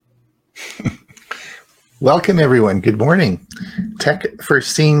Welcome, everyone. Good morning. Tech for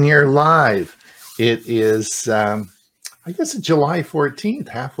Senior Live. It is, I guess, it's July 14th,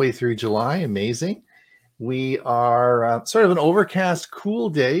 halfway through July. Amazing. We are sort of an overcast,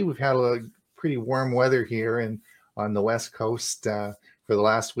 cool day. We've had a pretty warm weather here on the West Coast for the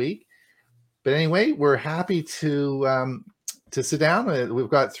last week. But anyway, we're happy to sit down. We've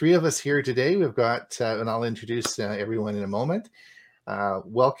got three of us here today. We've got, and I'll introduce everyone in a moment.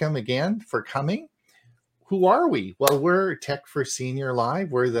 Welcome again for coming. Who are we? Well, we're Tech for Senior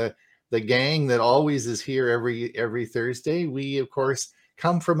Live. We're the gang that always is here every Thursday. We, of course,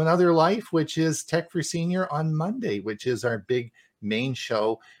 come from another life, which is Tech for Senior on Monday, which is our big main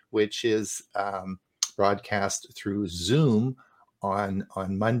show, which is broadcast through Zoom on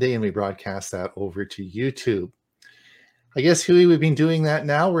Monday, and we broadcast that over to YouTube. I guess, Huey, we've been doing that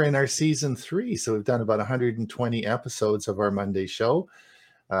now. We're in our season 3, so we've done about 120 episodes of our Monday show.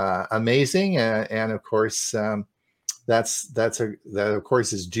 Amazing, and of course, that of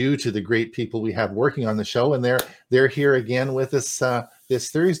course is due to the great people we have working on the show, and they're here again with us this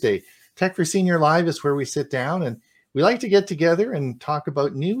Thursday. Tech for Senior Live is where we sit down and we like to get together and talk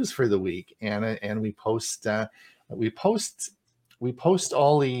about news for the week, and we post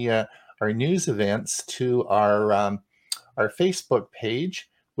all the our news events to our Facebook page,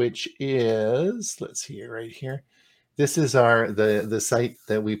 which is, let's see right here. This is the site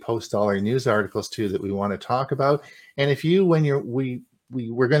that we post all our news articles to that we want to talk about. And if you,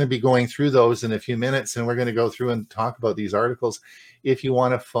 we're going to be going through those in a few minutes, and we're going to go through and talk about these articles. If you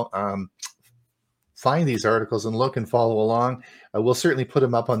want to find these articles and look and follow along, we'll certainly put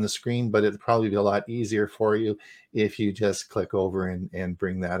them up on the screen, but it'll probably be a lot easier for you if you just click over and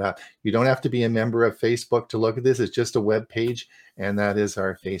bring that up. You don't have to be a member of Facebook to look at this. It's just a web page, and that is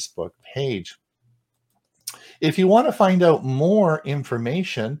our Facebook page. If you want to find out more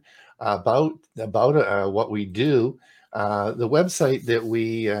information about what we do, the website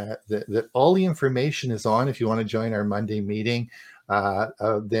that all the information is on, if you want to join our Monday meeting,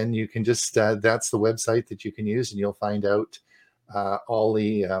 then you can just that's the website that you can use, and you'll find out all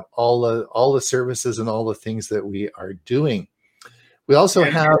the services and all the things that we are doing. We also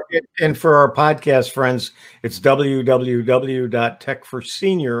have, and for our podcast friends, it's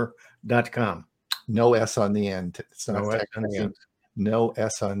www.techforsenior.com. No S on the end. It's not no S on the end. No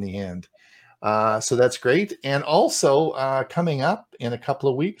S on the end. So that's great. And also coming up in a couple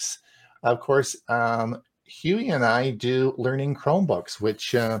of weeks, of course, Huey and I do Learning Chromebooks,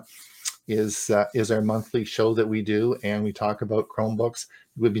 which is our monthly show that we do, and we talk about Chromebooks.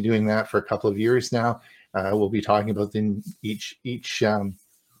 We've been doing that for a couple of years now. We'll be talking about each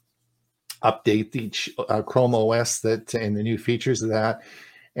update, each Chrome OS and the new features of that.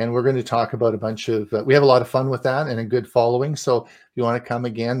 And we're going to talk about a bunch of, we have a lot of fun with that and a good following. So if you want to come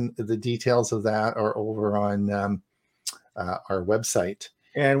again, the details of that are over on our website.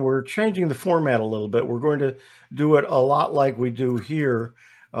 And we're changing the format a little bit. We're going to do it a lot like we do here.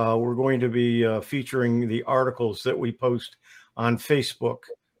 We're going to be featuring the articles that we post on Facebook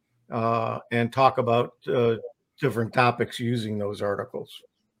and talk about different topics using those articles.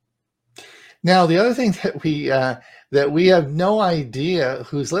 Now, the other thing that we have no idea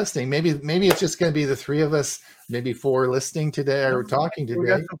who's listening. Maybe it's just going to be the three of us, maybe 4 listening today or talking today. We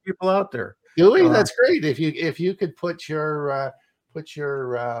got some people out there. Huey, that's great. If you could put your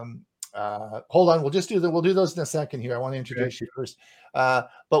hold on, we'll do those in a second here. I want to introduce you first.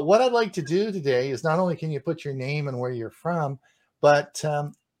 But what I'd like to do today is not only can you put your name and where you're from, but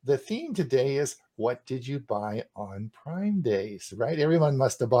the theme today is, what did you buy on Prime Days, right? Everyone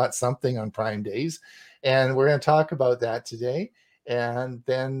must have bought something on Prime Days, and we're going to talk about that today. And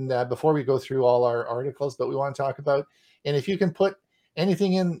then before we go through all our articles, but we want to talk about, and if you can put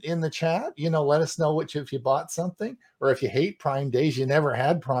anything in the chat, let us know if you bought something, or if you hate Prime Days, you never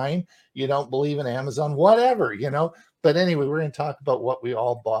had Prime, you don't believe in Amazon, whatever, But anyway, we're going to talk about what we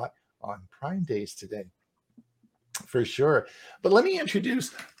all bought on Prime Days today. For sure. But let me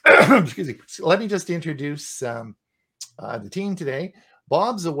introduce, excuse me, let me just introduce the team today.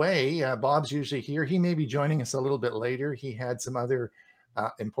 Bob's away. Bob's usually here. He may be joining us a little bit later. He had some other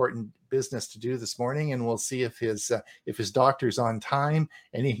important business to do this morning, and we'll see if his doctor's on time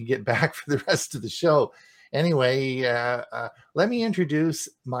and he can get back for the rest of the show. Anyway, let me introduce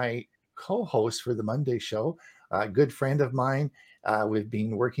my co-host for the Monday show, a good friend of mine. We've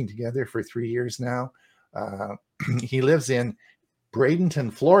been working together for 3 years now. He lives in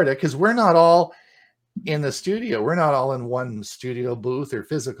Bradenton, Florida, because we're not all in the studio. We're not all in one studio booth or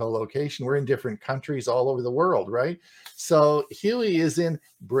physical location. We're in different countries all over the world, right? So Huey is in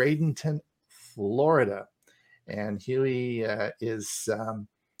Bradenton, Florida, and Huey is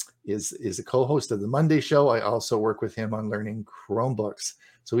is a co-host of the Monday Show. I also work with him on learning Chromebooks.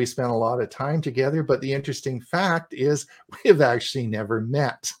 So we spent a lot of time together. But the interesting fact is we have actually never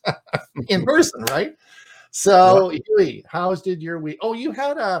met in person, right? So Huey, how did your week? Oh, you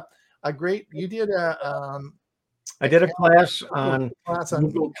had a great. You did I did a class on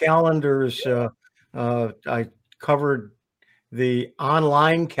Google Calendars. I covered the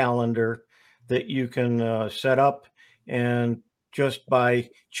online calendar that you can set up, and just by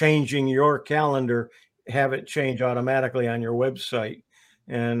changing your calendar, have it change automatically on your website,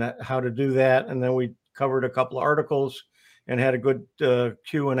 and how to do that. And then we covered a couple of articles and had a good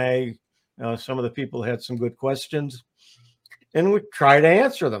Q&A. Some of the people had some good questions, and we tried to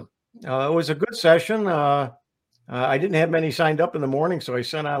answer them. It was a good session. I didn't have many signed up in the morning, so I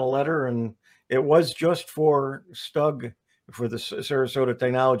sent out a letter, and it was just for STUG, for the Sarasota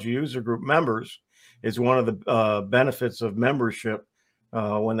Technology User Group members. It's one of the benefits of membership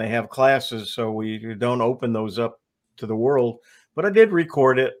when they have classes, so we don't open those up to the world. But I did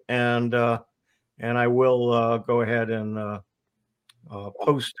record it, and I will go ahead and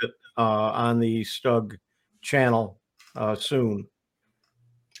post it on the STUG channel soon.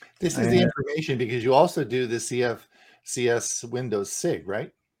 This is the information because you also do the CS Windows SIG,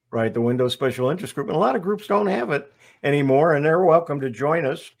 right? Right, the Windows Special Interest Group. And a lot of groups don't have it anymore, and they're welcome to join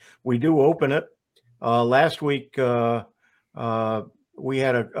us. We do open it. Last week, we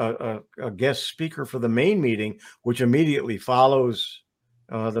had a guest speaker for the main meeting, which immediately follows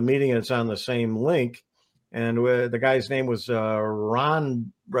the meeting, and it's on the same link. And the guy's name was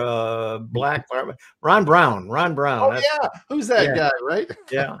Ron Brown. Oh, yeah. Who's that guy, right?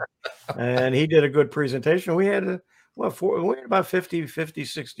 Yeah. And he did a good presentation. We had we had about 50,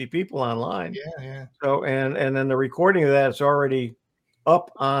 60 people online. Yeah. So, and then the recording of that is already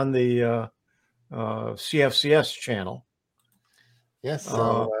up on the CFCS channel. Yes.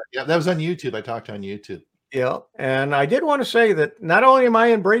 So, yeah, that was on YouTube. I talked on YouTube. Yeah. And I did want to say that not only am I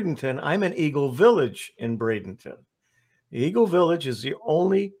in Bradenton, I'm in Eagle Village in Bradenton. Eagle Village is the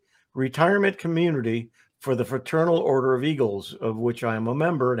only retirement community for the Fraternal Order of Eagles, of which I am a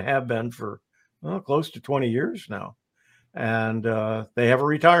member and have been for close to 20 years now. And they have a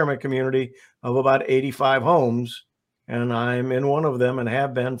retirement community of about 85 homes, and I'm in one of them and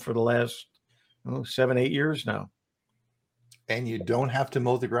have been for the last 7, 8 years now. And you don't have to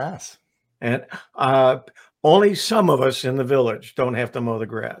mow the grass. And only some of us in the village don't have to mow the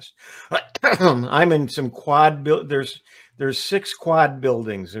grass. I'm in some quad there's 6 quad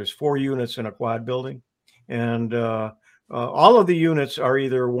buildings. There's 4 units in a quad building, and all of the units are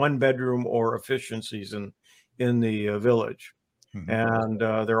either 1 bedroom or efficiencies in the village. Mm-hmm. And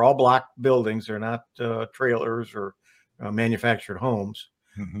they're all block buildings. They're not trailers or manufactured homes.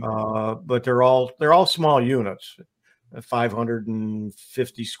 Mm-hmm. But they're all small units,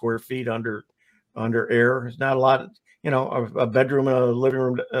 550 square feet under air. It's not a lot, a bedroom and a living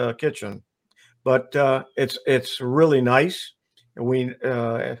room, kitchen, but it's really nice. We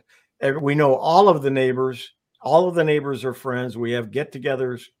know all of the neighbors. All of the neighbors are friends. We have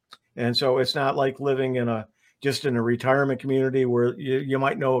get-togethers, and so it's not like living in a retirement community where you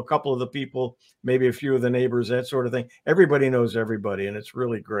might know a couple of the people, maybe a few of the neighbors, that sort of thing. Everybody knows everybody, and it's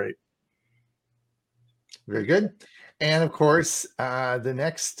really great. Very good. And of course, the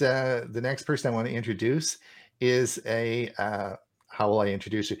next person I want to introduce is how will I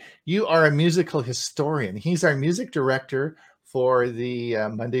introduce you? You are a musical historian. He's our music director for the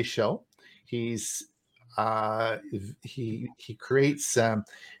Monday Show. He's he creates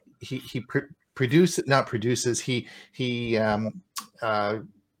he produces, not produces. He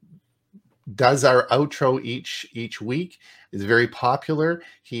does our outro each week. Is very popular.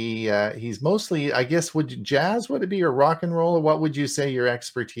 He's mostly, I guess, would it be, or rock and roll, or what would you say your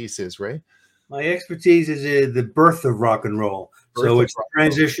expertise is, Ray? My expertise is the birth of rock and roll. So it's the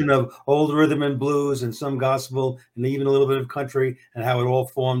transition of old rhythm and blues and some gospel and even a little bit of country, and how it all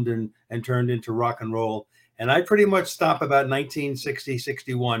formed and turned into rock and roll. And I pretty much stop about 1960,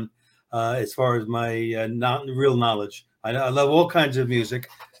 61 as far as my real knowledge. I love all kinds of music.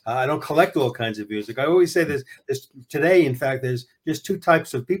 I don't collect all kinds of music. I always say this today, in fact, there's just 2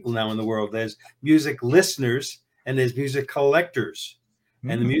 types of people now in the world. There's music listeners and there's music collectors.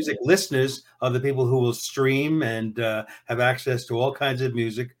 And the music listeners are the people who will stream and have access to all kinds of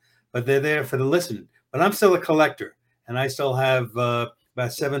music, but they're there for the listen. But I'm still a collector, and I still have about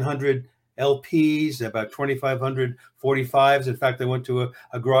 700 LPs, about 2,500 45s. In fact, I went to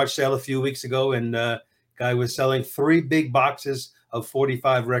a garage sale a few weeks ago, and guy was selling 3 big boxes of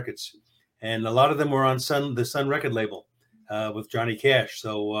 45 records, and a lot of them were on the Sun record label with Johnny Cash.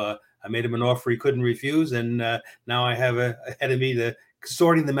 So I made him an offer he couldn't refuse, and now I have ahead of me the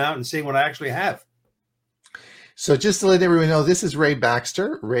sorting them out and seeing what I actually have. So just to let everyone know, this is Ray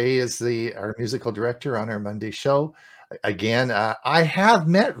Baxter. Ray is our musical director on our Monday show. Again, I have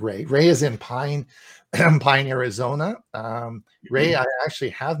met Ray. Ray is in Pine, Arizona. Ray, I actually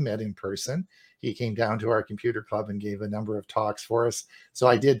have met in person. He came down to our computer club and gave a number of talks for us. So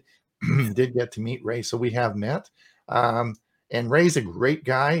I did get to meet Ray. So we have met. And Ray's a great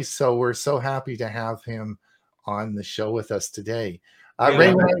guy. So we're so happy to have him on the show with us today.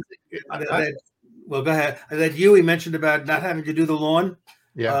 Ray, well, go ahead. That Huey mentioned about not having to do the lawn.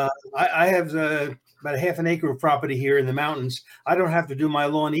 Yeah, I have about a half an acre of property here in the mountains. I don't have to do my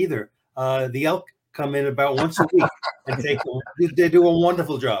lawn either. The elk come in about once a week and they do a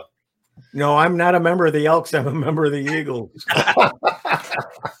wonderful job. No, I'm not a member of the Elks. I'm a member of the Eagles.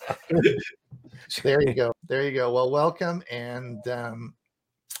 There you go. There you go. Well, welcome. And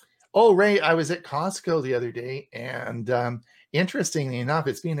Ray, I was at Costco the other day, and interestingly enough,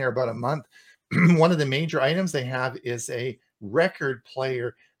 it's been there about a month. One of the major items they have is a record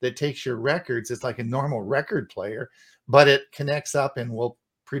player that takes your records. It's like a normal record player, but it connects up and will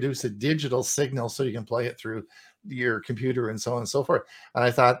produce a digital signal so you can play it through your computer and so on and so forth. And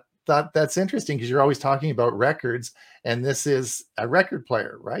I thought that's interesting because you're always talking about records, and this is a record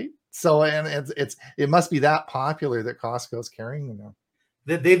player, right? So, and it must be that popular that Costco's carrying them now.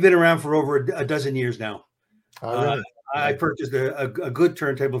 They've been around for over a dozen years now. Really? I purchased a good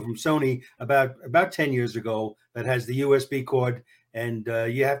turntable from Sony about 10 years ago that has the USB cord, and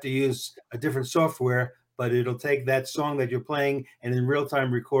you have to use a different software, but it'll take that song that you're playing and in real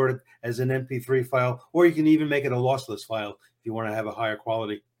time record it as an MP3 file, or you can even make it a lossless file if you want to have a higher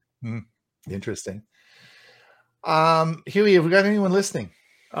quality. Interesting. Huey, have we got anyone listening?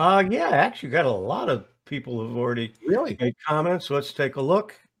 Yeah, actually got a lot of people who've already really made comments. Let's take a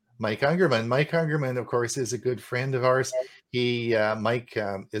look. Mike Ungerman. Mike Ungerman, of course, is a good friend of ours. Mike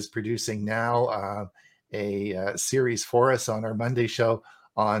is producing now a series for us on our Monday show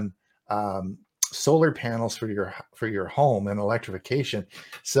on solar panels for your home and electrification.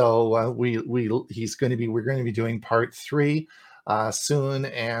 So we're going to be doing part 3 soon,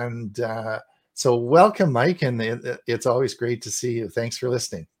 and so welcome, Mike, and it's always great to see you. Thanks for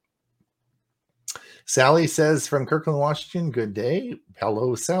listening. Sally says from Kirkland, Washington, good day.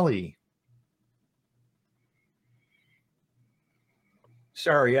 Hello, Sally.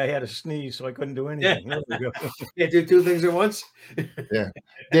 Sorry, I had a sneeze, so I couldn't do anything. There we go. Can't do 2 things at once. Yeah.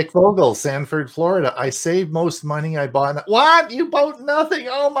 Dick Vogel, Sanford, Florida. I saved most money I bought. What? You bought nothing?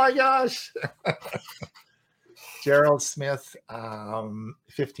 Oh my gosh. Gerald Smith,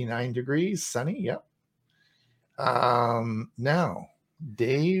 59 degrees, sunny. Yep. Now,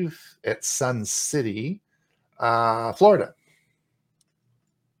 Dave at Sun City, Florida.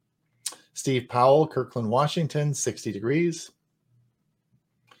 Steve Powell, Kirkland, Washington, 60 degrees.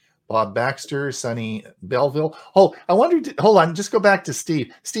 Bob Baxter, sunny Belleville. Oh, I wondered, hold on, just go back to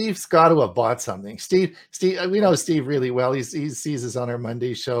Steve. Steve's got to have bought something. Steve, we know Steve really well. He sees us on our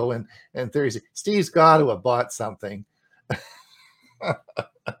Monday show and Thursday. Steve's got to have bought something.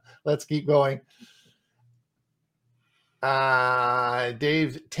 Let's keep going.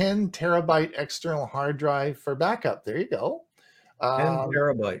 Dave, 10 terabyte external hard drive for backup. There you go. 10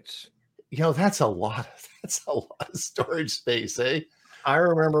 terabytes. You know, that's a lot of storage space, eh? I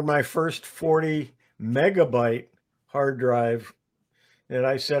remember my first 40 megabyte hard drive that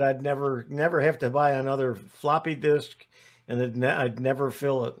I said I'd never have to buy another floppy disk, and I'd never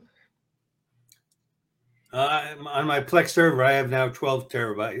fill it. On my Plex server, I have now 12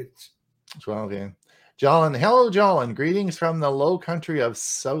 terabytes. 12, yeah. Jolin, hello, Jolin. Greetings from the low country of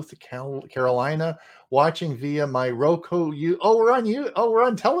South Carolina. Watching via my Roku. We're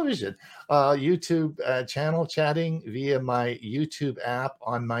on television. YouTube channel, chatting via my YouTube app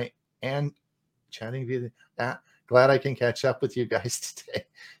chatting via the app. Glad I can catch up with you guys today.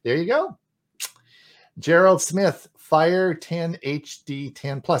 There you go. Gerald Smith, Fire 10 HD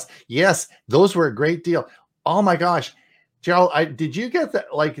 10 Plus. Yes, those were a great deal. Oh my gosh. Gerald, did you get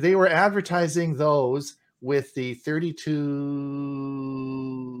that? Like, they were advertising those with the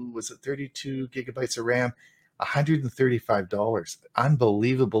 32 gigabytes of RAM, $135.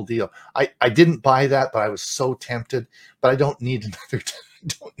 Unbelievable deal. I didn't buy that, but I was so tempted. But I don't need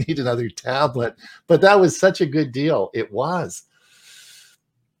another tablet. But that was such a good deal. It was.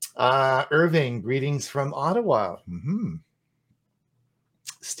 Irving, greetings from Ottawa.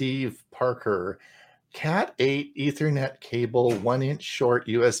 Steve Parker. Cat 8 Ethernet cable, 1-inch short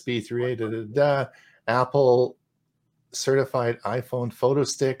USB 3.8. Apple certified iPhone photo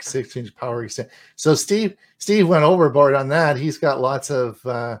stick, 6-inch power extension. So Steve went overboard on that. He's got lots of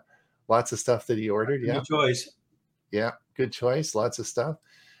stuff that he ordered. Yeah, good choice. Yeah, Good choice. Lots of stuff.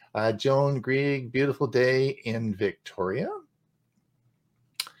 Joan Grieg, beautiful day in Victoria.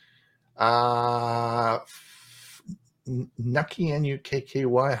 Nucky,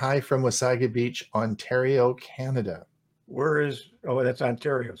 Nukky, hi from Wasaga Beach, Ontario, Canada. Where is, oh, that's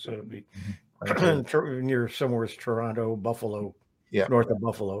Ontario. So it'd be near somewhere Toronto, Buffalo, north of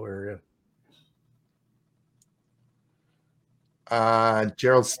Buffalo area.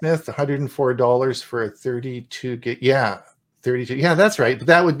 Gerald Smith, $104 for a 32 gig. Yeah, 32. Yeah, that's right. But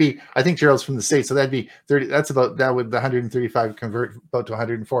that would be, I think Gerald's from the States, so that'd be 30. That's about, that would, the 135 convert about to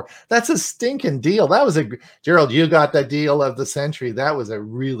 104. That's a stinking deal. That was Gerald, you got that deal of the century. That was a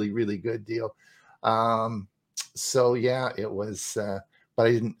really, really good deal. So yeah, it was, but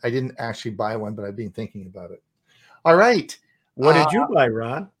I didn't actually buy one, but I've been thinking about it. All right. What did you buy,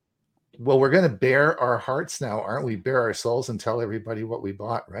 Ron? Well, we're going to bare our hearts now, aren't we? Bare our souls and tell everybody what we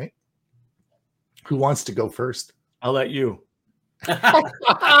bought, right? Who wants to go first? I'll let you.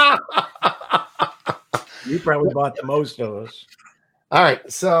 You probably bought the most of us. All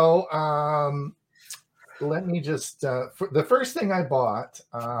right. So let me just, the first thing I bought,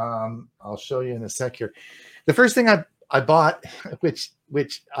 I'll show you in a sec here. The first thing I bought, which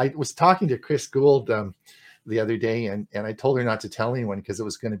I was talking to Chris Gould the other day, and I told her not to tell anyone because it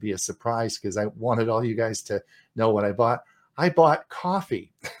was going to be a surprise, because I wanted all you guys to know what I bought. I bought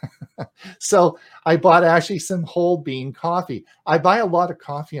coffee. So I bought actually some whole bean coffee. I buy a lot of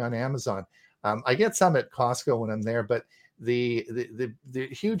coffee on Amazon. I get some at Costco when I'm there, but the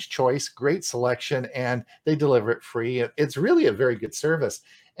huge choice, great selection, and they deliver it free. It's really a very good service.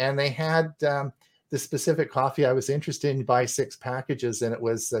 And they had the specific coffee I was interested in, buy 6 packages, and it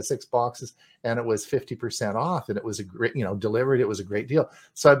was 6 boxes, and it was 50% off, and it was a great, delivered. It was a great deal.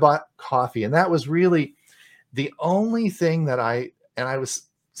 So I bought coffee, and that was really the only thing that I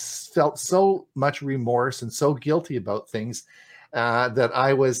felt so much remorse and so guilty about things that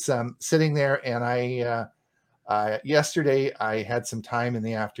I was sitting there, and yesterday I had some time in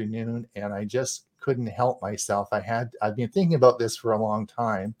the afternoon, and I just couldn't help myself. I've been thinking about this for a long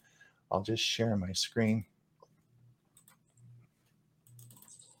time. I'll just share my screen.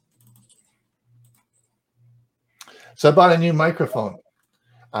 So I bought a new microphone.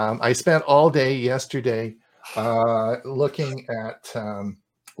 I spent all day yesterday looking at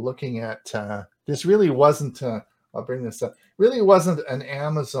this. Really wasn't, I'll bring this up, really wasn't an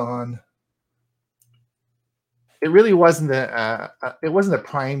Amazon. It really wasn't it wasn't a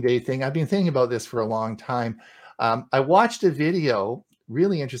Prime Day thing. I've been thinking about this for a long time. I watched a video,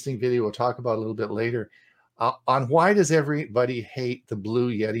 really interesting video we'll talk about a little bit later, on why does everybody hate the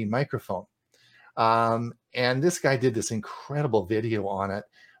Blue Yeti microphone. And this guy did this incredible video on it.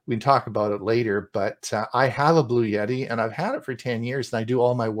 We can talk about it later, but I have a Blue Yeti, and I've had it for 10 years, and I do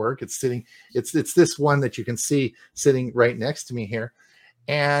all my work. It's sitting, it's this one that you can see sitting right next to me here.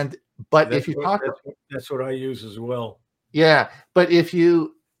 But that's that's what I use as well. Yeah, but if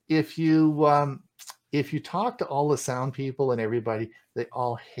you talk to all the sound people and everybody, they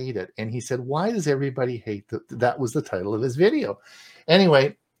all hate it. And he said, why does everybody hate that was the title of his video.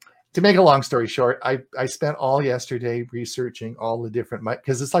 Anyway, to make a long story short, I spent all yesterday researching all the different,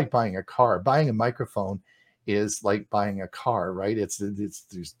 because it's like buying a car. Buying a microphone is like buying a car, right? There's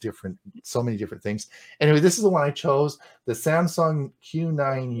so many different things. Anyway, this is the one I chose, the Samsung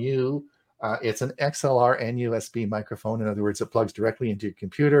Q9U. It's an XLR and USB microphone. In other words, it plugs directly into your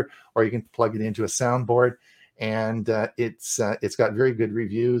computer, or you can plug it into a soundboard, and it's got very good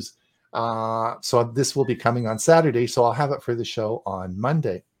reviews. So this will be coming on Saturday, so I'll have it for the show on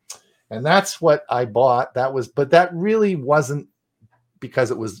Monday. And that's what I bought. But that really wasn't because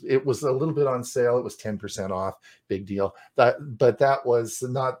it was a little bit on sale. It was 10% off, big deal. But that was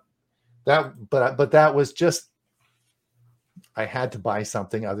not that. But that was just, I had to buy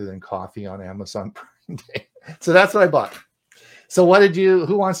something other than coffee on Amazon Prime Day. So that's what I bought. So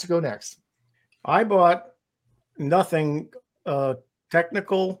who wants to go next? I bought nothing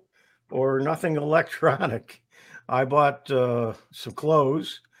technical or nothing electronic. I bought some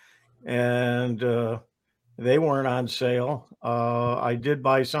clothes, and they weren't on sale. I did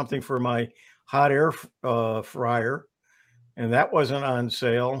buy something for my hot air fryer, and that wasn't on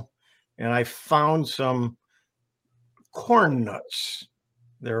sale. And I found some corn nuts.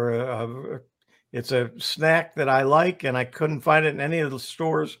 It's a snack that I like, and I couldn't find it in any of the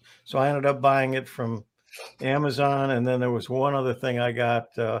stores, so I ended up buying it from Amazon. And then there was one other thing I got.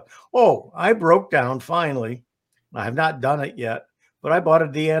 I broke down finally. I have not done it yet, but I bought a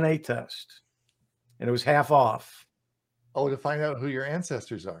DNA test, and it was half off. Oh, to find out who your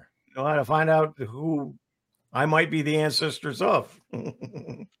ancestors are. To find out who I might be the ancestors of.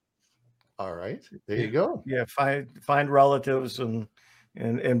 All right, there you go. Yeah, find relatives and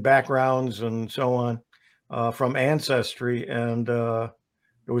backgrounds and so on from Ancestry, and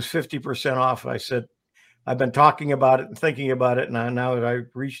it was 50% off. I said, I've been talking about it and thinking about it, and now that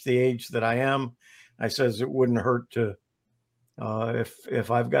I've reached the age that I am, I says it wouldn't hurt to, if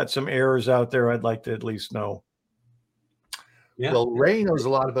I've got some errors out there, I'd like to at least know. Yeah. Well, Ray knows a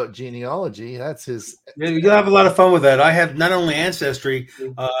lot about genealogy. That's his. Yeah, you'll have a lot of fun with that. I have not only Ancestry,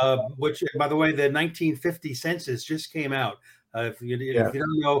 which, by the way, the 1950 census just came out. If you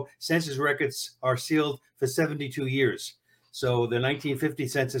don't know, census records are sealed for 72 years. So the 1950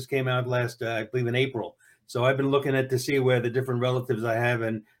 census came out last, I believe, in April. So I've been looking at to see where the different relatives I have,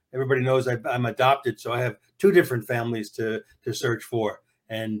 and everybody knows I'm adopted. So I have 2 different families to search for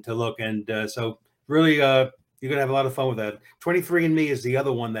and to look. And so really, you're going to have a lot of fun with that. 23andMe is the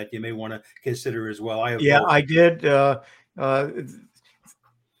other one that you may want to consider as well. I have both. I did.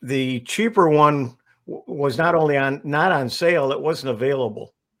 The cheaper one was not on sale, it wasn't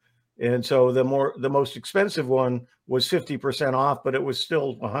available. And so the most expensive one was 50% off, but it was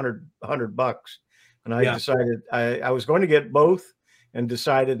still $100. And I decided I was going to get both and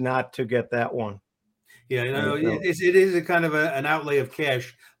decided not to get that one. Yeah, it is a kind of an outlay of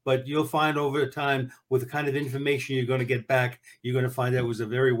cash, but you'll find over time with the kind of information you're going to get back, you're going to find that it was a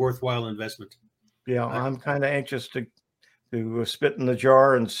very worthwhile investment. Yeah, I'm kind of anxious to spit in the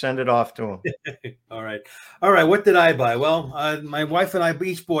jar and send it off to him. All right. What did I buy? Well, my wife and I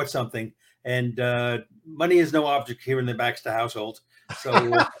each bought something, and money is no object here in the Baxter household. So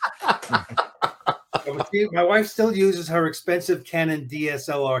my wife still uses her expensive Canon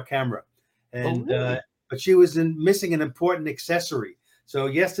DSLR camera, and but she was missing an important accessory. So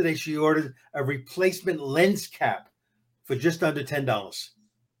yesterday she ordered a replacement lens cap for just under $10.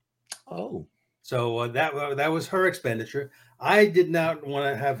 Oh. So that was her expenditure. I did not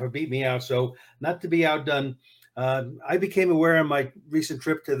want to have her beat me out. So not to be outdone, I became aware on my recent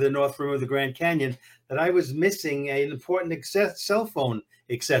trip to the North Rim of the Grand Canyon that I was missing an important cell phone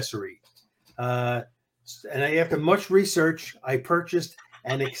accessory. And after much research, I purchased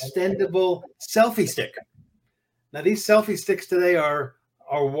an extendable selfie stick. Now, these selfie sticks today are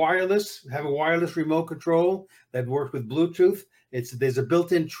wireless, have a wireless remote control that works with Bluetooth. There's a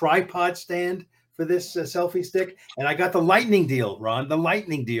built-in tripod stand for this selfie stick, and I got the lightning deal, Ron. The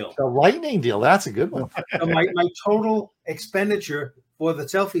lightning deal. The lightning deal. That's a good one. So my total expenditure for the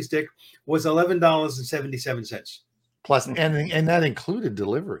selfie stick was $11.77. Plus, and that included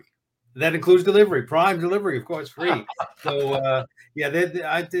delivery. That includes delivery, Prime delivery, of course, free. So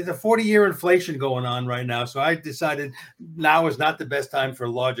there's a 40-year inflation going on right now. So I decided now is not the best time for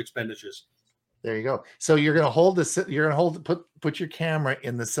large expenditures. There you go. So you're going to hold this. You're going to put your camera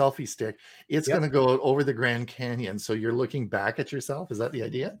in the selfie stick. It's going to go over the Grand Canyon. So you're looking back at yourself. Is that the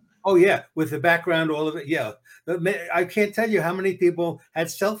idea? Oh yeah, with the background, all of it. Yeah, I can't tell you how many people had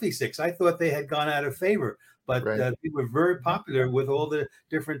selfie sticks. I thought they had gone out of favor, but they were very popular with all the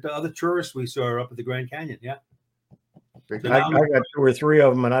different other tourists we saw up at the Grand Canyon. Yeah, so I got 2 or 3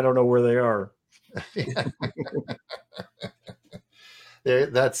 of them, and I don't know where they are.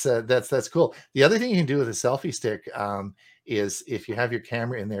 That's cool. The other thing you can do with a selfie stick is if you have your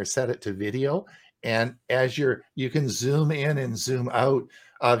camera in there, set it to video, and as you can zoom in and zoom out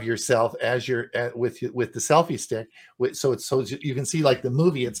of yourself as you're with the selfie stick, so you can see like the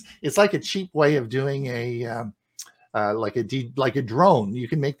movie. It's like a cheap way of doing like a drone. You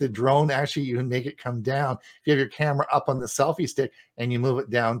can make the drone, actually you can make it come down. If you have your camera up on the selfie stick and you move it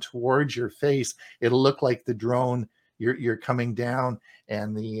down towards your face, it'll look like the drone. You're coming down,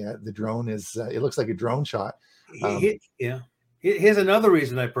 and the drone is it looks like a drone shot. Here's another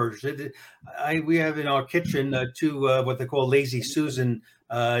reason I purchased it. We have in our kitchen 2 what they call Lazy Susan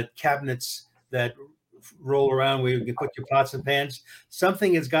cabinets that roll around where you can put your pots and pans.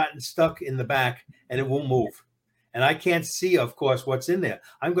 Something has gotten stuck in the back and it won't move, and I can't see, of course, what's in there.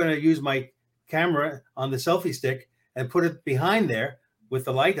 I'm going to use my camera on the selfie stick and put it behind there with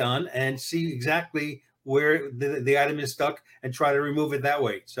the light on and see exactly where the item is stuck and try to remove it that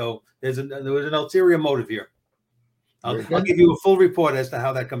way. So there was an ulterior motive here. I'll give you a full report as to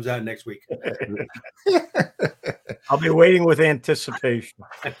how that comes out next week. I'll be waiting with anticipation.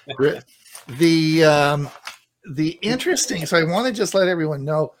 The interesting. So I want to just let everyone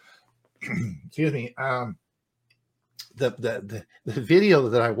know. Excuse me. The video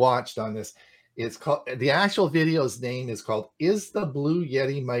that I watched on this is called. The actual video's name is called "Is the Blue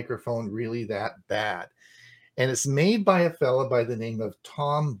Yeti Microphone Really That Bad?" And it's made by a fella by the name of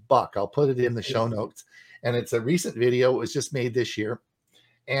Tom Buck. I'll put it in the show notes. And it's a recent video. It was just made this year.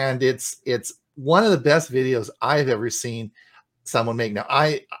 And it's one of the best videos I've ever seen someone make. Now,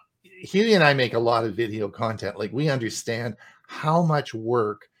 Huey and I make a lot of video content. Like, we understand how much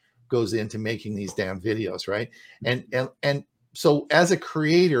work goes into making these damn videos, right? And so as a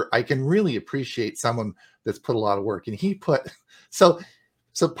creator, I can really appreciate someone that's put a lot of work. And he put so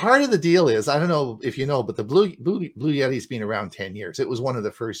part of the deal is, I don't know if you know, but the Blue Yeti's been around 10 years. It was one of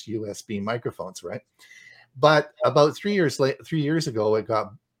the first USB microphones, right? But about 3 years ago, it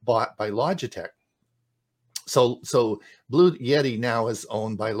got bought by Logitech. So Blue Yeti now is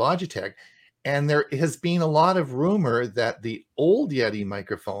owned by Logitech, and there has been a lot of rumor that the old Yeti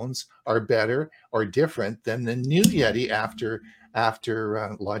microphones are better or different than the new Yeti after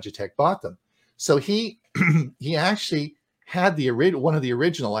Logitech bought them. So he actually had one of the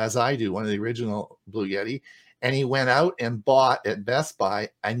original, as I do, one of the original Blue Yeti, and he went out and bought at Best Buy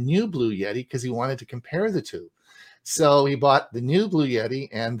a new Blue Yeti because he wanted to compare the two. So he bought the new Blue Yeti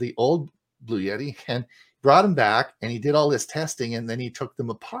and the old Blue Yeti and brought them back, and he did all this testing, and then he took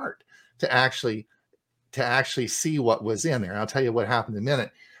them apart to actually see what was in there. I'll tell you what happened in a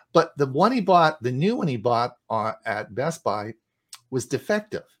minute. But the new one he bought at Best Buy was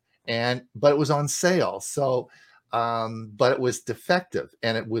defective, but it was on sale. So, but it was defective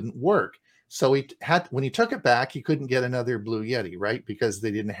and it wouldn't work. So when he took it back, he couldn't get another Blue Yeti, right? Because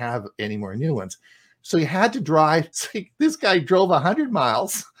they didn't have any more new ones. So he had to drive. So this guy drove 100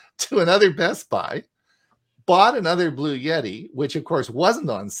 miles to another Best Buy, bought another Blue Yeti, which of course wasn't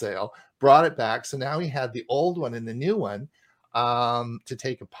on sale, brought it back. So now he had the old one and the new one to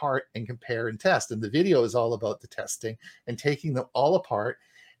take apart and compare and test. And the video is all about the testing and taking them all apart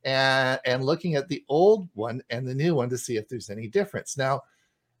and looking at the old one and the new one to see if there's any difference. Now,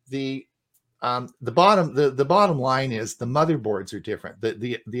 the bottom line is the motherboards are different.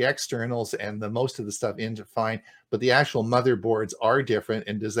 The externals and the most of the stuff in are fine, but the actual motherboards are different.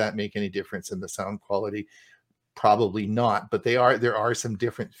 And does that make any difference in the sound quality? Probably not, but there are some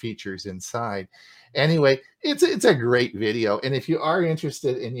different features inside. Anyway, it's a great video. And if you are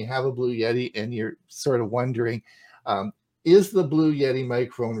interested and you have a Blue Yeti and you're sort of wondering, is the Blue Yeti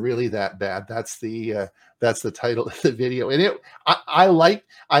microphone really that bad? That's the title of the video. And I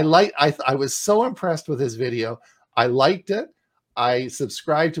was so impressed with his video. I liked it. I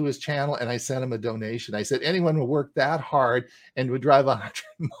subscribed to his channel and I sent him a donation. I said, anyone would work that hard and would drive 100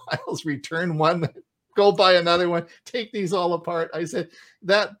 miles, return one, go buy another one, take these all apart. I said,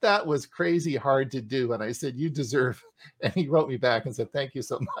 that was crazy hard to do. And I said, you deserve. And he wrote me back and said, thank you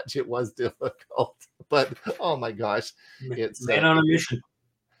so much. It was difficult, but oh my gosh, it's man on a mission.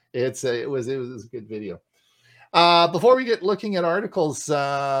 It was a good video. Before we get looking at articles,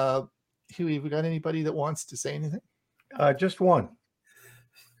 Huey, have we got anybody that wants to say anything? Just one.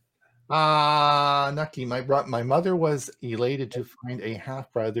 Nucky, my mother was elated to find a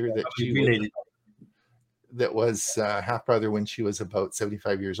half brother that was half brother when she was about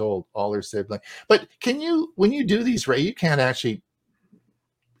 75 years old, all her siblings. But when you do these, Ray, you can't actually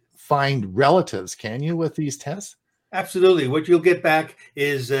find relatives, can you, with these tests? Absolutely. What you'll get back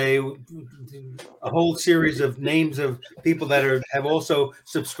is a whole series of names of people that have also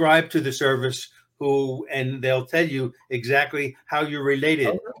subscribed to the service, and they'll tell you exactly how you're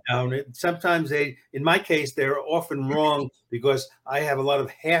related. Now, sometimes in my case, they're often wrong because I have a lot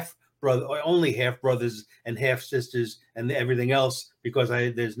of only half brothers and half sisters and everything else, because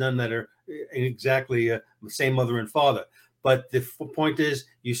there's none that are exactly the same mother and father. But the point is,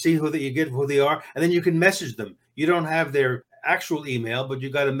 you see who they are, and then you can message them. You don't have their actual email, but you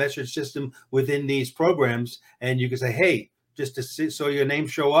got a message system within these programs, and you can say, hey, just to see, so your name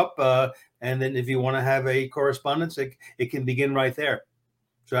show up, and then if you want to have a correspondence, it can begin right there.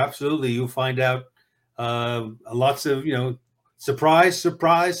 So absolutely, you'll find out lots of, surprise,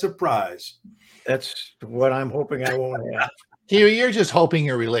 surprise, surprise. That's what I'm hoping I won't have. You're just hoping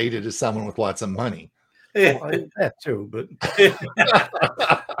you're related to someone with lots of money. Well, that too, but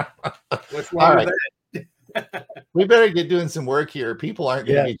what's wrong with that? We better get doing some work here. People aren't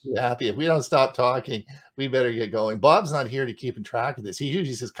going to be too happy if we don't stop talking. We better get going. Bob's not here to keep track of this. He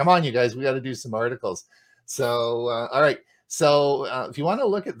usually says, "Come on, you guys, we got to do some articles." So, all right. So, if you want to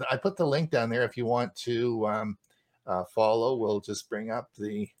look at, I put the link down there. If you want to follow, we'll just bring up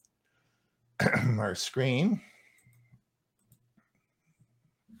our screen.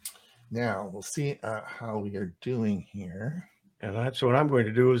 Now we'll see how we are doing here. And that's what I'm going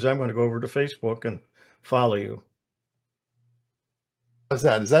to do, is I'm going to go over to Facebook and follow you. What's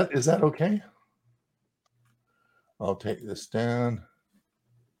that? Is that okay? I'll take this down.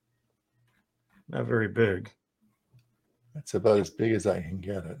 Not very big. That's about as big as I can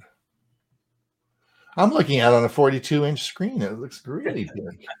get it. I'm looking at it on a 42-inch screen. It looks really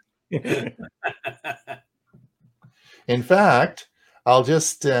big. In fact, I'll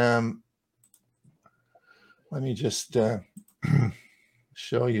just let me just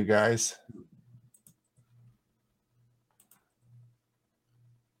show you guys.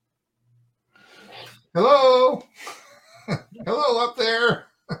 Hello. Hello up there.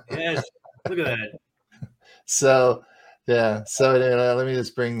 Yes, look at that. So yeah, so let me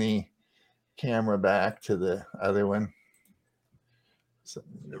just bring the camera back to the other one. So,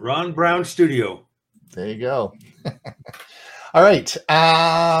 The Ron Brown Studio. there you go. All right,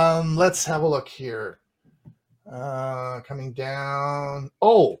 let's have a look here. Coming down.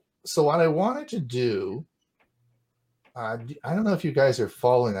 Oh, so what I wanted to do, I don't know if you guys are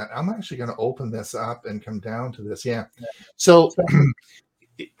following that. I'm actually going to open this up and come down to this. Yeah. So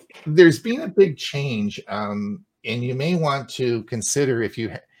there's been a big change, and you may want to consider if you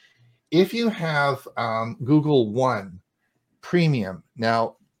have Google One Premium.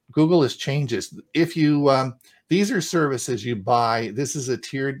 Now, Google has changed this. If you these are services you buy. This is a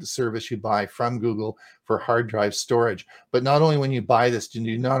tiered service you buy from Google for hard drive storage. But not only when you buy this, do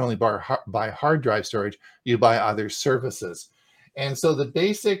you not only buy hard drive storage, you buy other services. And so the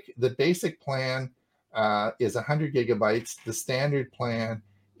basic plan is 100 gigabytes. The standard plan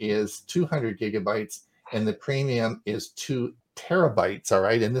is 200 gigabytes, and the premium is 2 terabytes. All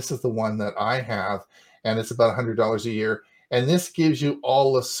right, and this is the one that I have, and it's about $100 a year. And this gives you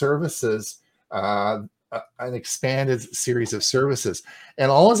all the services, an expanded series of services.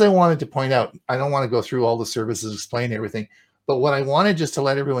 And all as I wanted to point out, I don't want to go through all the services, explain everything, but what I wanted just to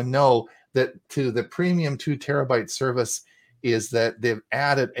let everyone know that to the premium 2 terabyte service is that they've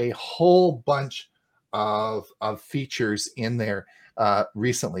added a whole bunch of features in there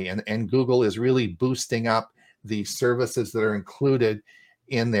recently. And Google is really boosting up the services that are included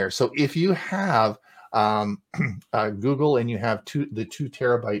in there. So if you have Google and you have the 2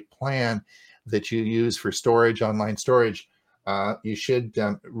 terabyte plan that you use for storage, online storage, you should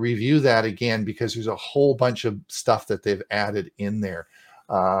review that again, because there's a whole bunch of stuff that they've added in there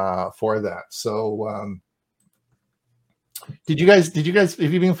for that. So did you guys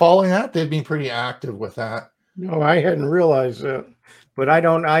have you been following that? They've been pretty active with that. No, I hadn't realized that, but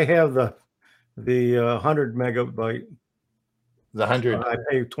I have the 100 megabyte. The 100. I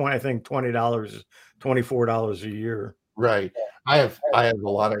pay $20, $24 a year. Right. I have a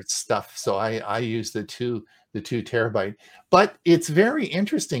lot of stuff, so I use the 2 terabyte. But it's very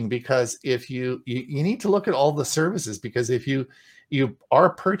interesting, because if you need to look at all the services, because if you are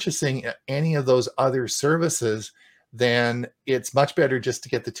purchasing any of those other services, then it's much better just to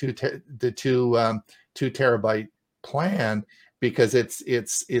get the 2 terabyte plan, because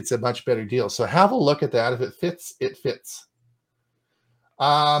it's a much better deal. So have a look at that. If it fits, it fits.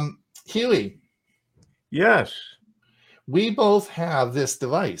 Huey. Yes. We both have this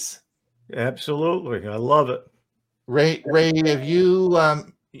device. Absolutely. I love it. Ray, have you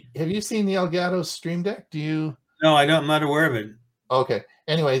seen the Elgato Stream Deck? Do you? No, I don't. I'm not aware of it. Okay.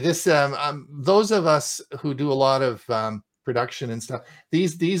 Anyway, this those of us who do a lot of production and stuff,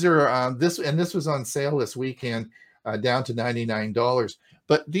 these are this was on sale this weekend, down to $99.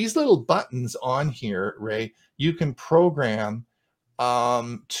 But these little buttons on here, Ray, you can program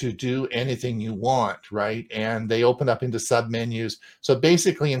to do anything you want, right? And they open up into sub menus. So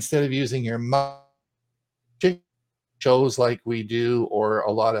basically, instead of using your mouse, shows like we do, or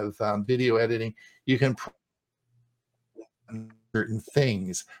a lot of video editing, you can certain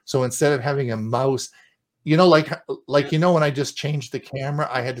things. So instead of having a mouse, like when I just changed the camera,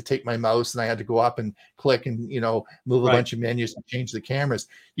 I had to take my mouse and I had to go up and click and move a bunch of menus to change the cameras.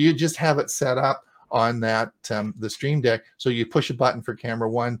 You just have it set up on that the Stream Deck, so you push a button for camera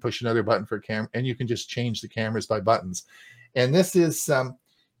 1, push another button for camera, and you can just change the cameras by buttons. And this is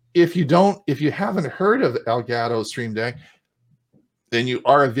if you haven't heard of Elgato Stream Deck, then you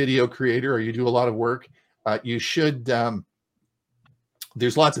are a video creator or you do a lot of work, you should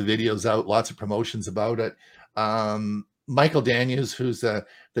there's lots of videos out, lots of promotions about it. Michael Daniels, who's the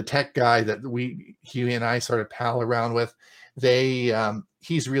tech guy that Huey and I sort of pal around with,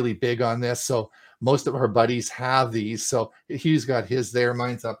 he's really big on this. So most of our buddies have these. So Hugh's got his there.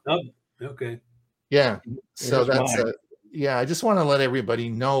 Mine's up. Oh, okay. Yeah. So that's I just want to let everybody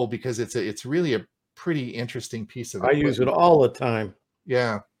know, because it's really a pretty interesting piece of equipment. I use it all the time.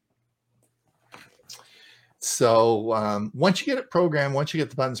 Yeah. So once you get it programmed, once you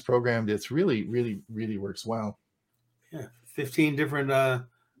get the buttons programmed, it's really, really, really works well. Yeah. 15 different.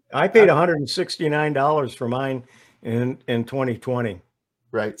 I paid $169 for mine in 2020.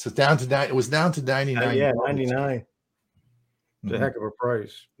 Right. So it was down to 99. Yeah, 99. It's a heck of a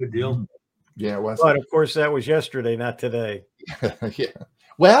price. Good deal. Yeah, it was. But of course, that was yesterday, not today. Yeah.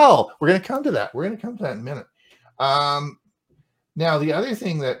 Well, we're going to come to that. We're going to come to that in a minute. Now, the other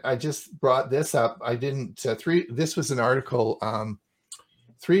thing that I just brought this up, I didn't, this was an article,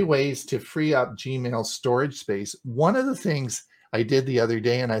 3 ways to free up Gmail storage space. One of the things I did the other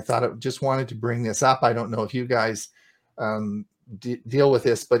day, and I thought I just wanted to bring this up. I don't know if you guys deal with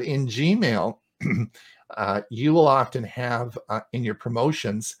this, but in Gmail, you will often have in your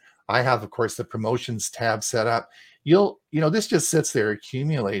promotions, I have, of course, the promotions tab set up. This just sits there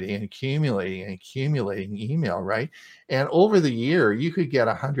accumulating and accumulating and accumulating email, right? And over the year, you could get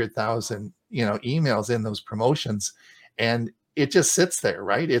 100,000, emails in those promotions, and it just sits there,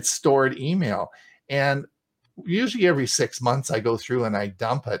 right? It's stored email. And usually every 6 months I go through and I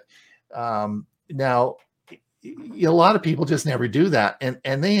dump it. Now, a lot of people just never do that.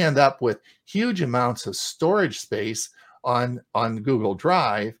 And they end up with huge amounts of storage space on Google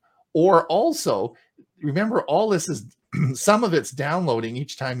Drive. Or also, remember, all this is, some of it's downloading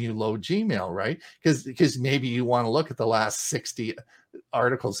each time you load Gmail, right? Because maybe you want to look at the last 60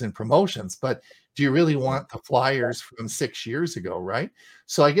 articles in promotions, but do you really want the flyers from 6 years ago, right?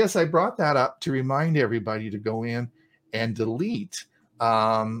 So I guess I brought that up to remind everybody to go in and delete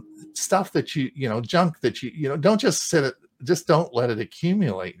stuff that junk that don't just just don't let it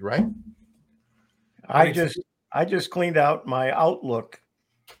accumulate, right? I just cleaned out my Outlook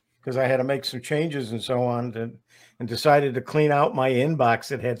because I had to make some changes and so on, and decided to clean out my inbox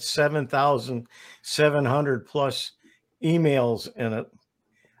that had 7,700 plus emails in it.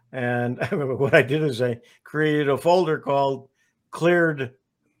 And what I did is I created a folder called Cleared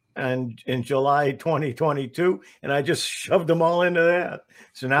in July 2022, and I just shoved them all into that.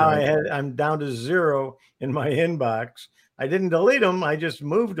 So now I'm down to 0 in my inbox. I didn't delete them, I just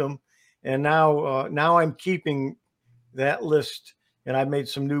moved them, and now I'm keeping that list. And I've made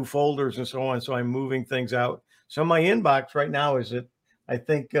some new folders and so on. So I'm moving things out. So my inbox right now is at, I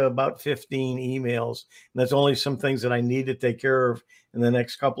think, about 15 emails. And that's only some things that I need to take care of in the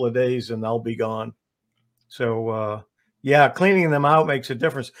next couple of days, and they'll be gone. So, yeah, cleaning them out makes a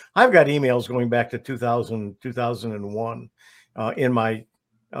difference. I've got emails going back to 2001 in my,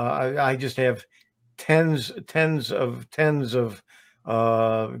 I just have tens of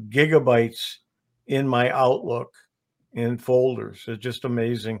gigabytes in my Outlook in folders. It's just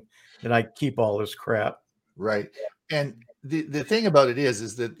amazing that I keep all this crap. Right. And the thing about it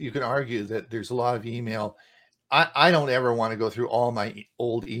is that you can argue that there's a lot of email. I don't ever want to go through all my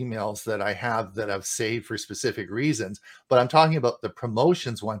old emails that I have that I've saved for specific reasons, but I'm talking about the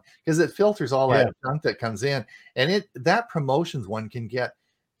promotions one because it filters all that junk that comes in, and that promotions one can get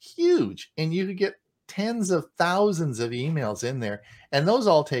huge, and you could get tens of thousands of emails in there, and those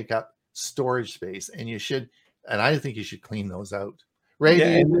all take up storage space, and I think you should clean those out.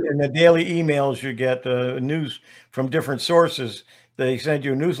 Ray, and the daily emails you get news from different sources. They send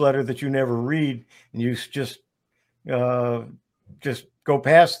you a newsletter that you never read, and you just go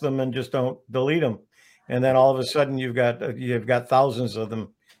past them and just don't delete them. And then all of a sudden you've got thousands of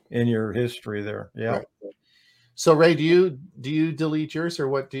them in your history there. Yeah. Right. So Ray, do you delete yours, or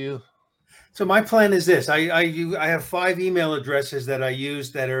what do you? So my plan is this: I have 5 email addresses that I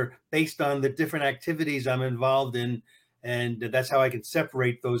use that are based on the different activities I'm involved in, and that's how I can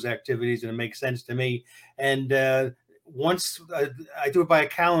separate those activities, and it makes sense to me. And once I do it by a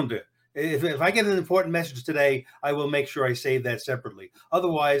calendar. If I get an important message today, I will make sure I save that separately.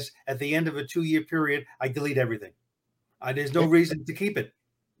 Otherwise, at the end of a 2-year period, I delete everything. There's no reason to keep it.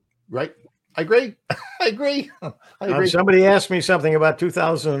 Right. I agree. I agree. Somebody asked me something about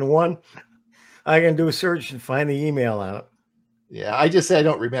 2001. I can do a search and find the email on it. Yeah, I just say I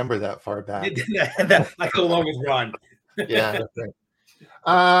don't remember that far back. I go along with Ron. Yeah, that's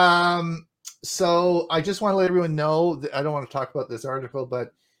right. So I just want to let everyone know that I don't want to talk about this article,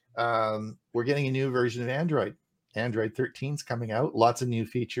 but we're getting a new version of Android. Android 13 is coming out. Lots of new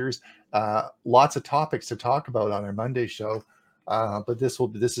features, lots of topics to talk about on our Monday show. But this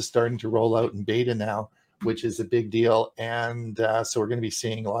is starting to roll out in beta now, which is a big deal. And so we're going to be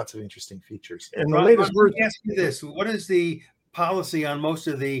seeing lots of interesting features. And the latest version. Let me ask you this: what is the policy on most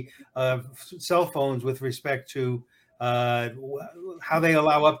of the cell phones with respect to how they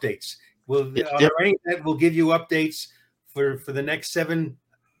allow updates? Are there any that will give you updates for the next 7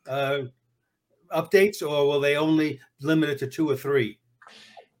 updates, or will they only limit it to 2 or 3?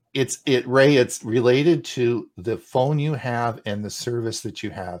 Ray, it's related to the phone you have and the service that you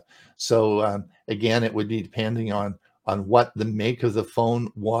have. So again, it would be depending on what the make of the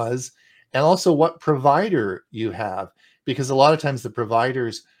phone was, and also what provider you have, because a lot of times the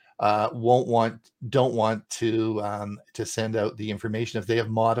providers don't want to send out the information if they have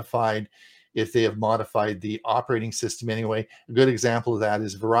modified the operating system anyway. A good example of that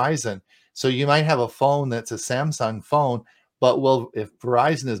is Verizon. So you might have a phone that's a Samsung phone, but if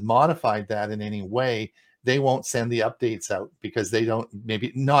Verizon has modified that in any way, they won't send the updates out because they don't,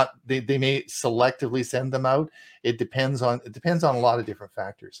 maybe not, they may selectively send them out. It depends on a lot of different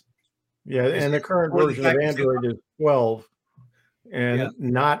factors. Yeah, and the current version of Android is 12, and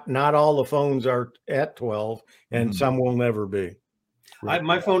not all the phones are at 12, and some will never be.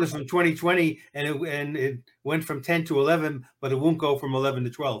 My phone is from 2020, and it went from 10 to 11, but it won't go from 11 to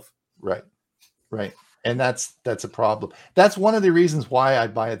 12. Right. And that's a problem. That's one of the reasons why I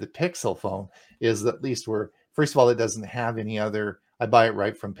buy the Pixel phone, is that at least first of all, it doesn't have any other, I buy it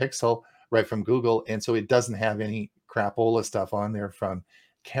right from Pixel, right from Google. And so it doesn't have any crapola stuff on there from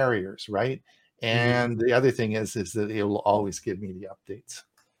carriers. Right. And the other thing is that it will always give me the updates.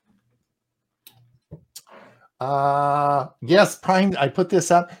 Yes, Prime, I put this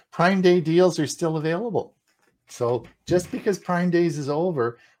up. Prime Day deals are still available. So just because Prime Days is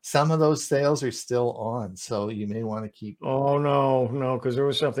over, some of those sales are still on. So you may want to keep. Oh, no, because there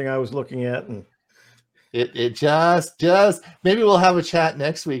was something I was looking at, and it just maybe we'll have a chat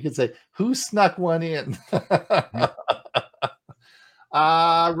next week and say, who snuck one in?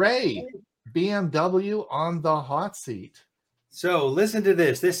 Ray, BMW on the hot seat. So listen to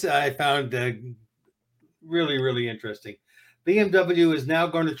this. This I found really, really interesting. BMW is now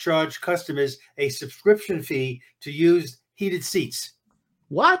going to charge customers a subscription fee to use heated seats.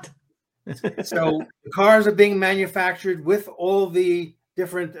 What? So the cars are being manufactured with all the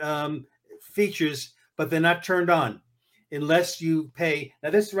different features, but they're not turned on unless you pay. Now,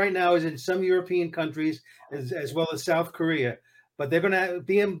 this right now is in some European countries as well as South Korea, but they're going to,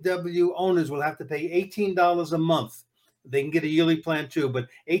 BMW owners will have to pay $18 a month. They can get a yearly plan too, but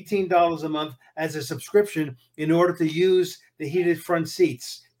 $18 a month as a subscription in order to use the heated front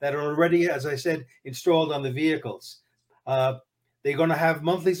seats that are already, as I said, installed on the vehicles. They're going to have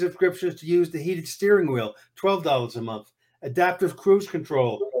monthly subscriptions to use the heated steering wheel, $12 a month. Adaptive cruise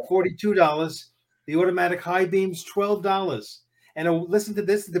control, $42. The automatic high beams, $12. And listen to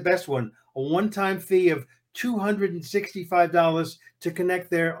this, the best one, a one-time fee of $265 to connect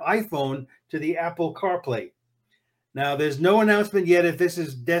their iPhone to the Apple CarPlay. Now, there's no announcement yet if this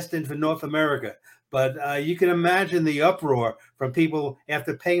is destined for North America, but you can imagine the uproar from people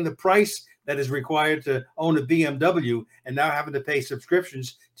after paying the price that is required to own a BMW and now having to pay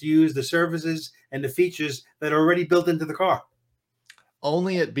subscriptions to use the services and the features that are already built into the car.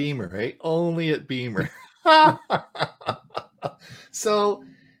 Only at Beamer, right? Only at Beamer. So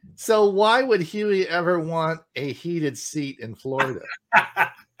why would Huey ever want a heated seat in Florida?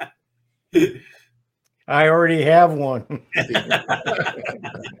 I already have one.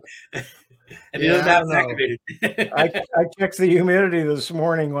 And activated. I checked the humidity this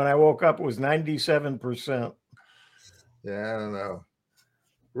morning when I woke up. It was 97%. Yeah, I don't know.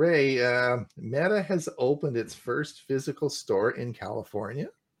 Ray, Meta has opened its first physical store in California.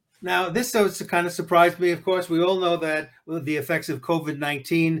 Now, this kind of surprised me. Of course, we all know that with the effects of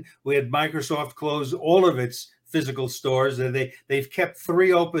COVID-19, we had Microsoft close all of its physical stores. They've kept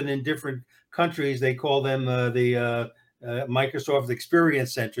 3 open in different countries. They call them the Microsoft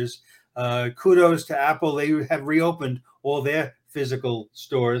Experience Centers. Kudos to Apple. They have reopened all their physical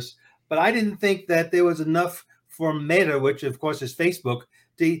stores. But I didn't think that there was enough for Meta, which of course is Facebook,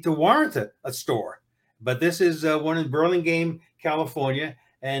 to warrant a store. But this is one in Burlingame, California.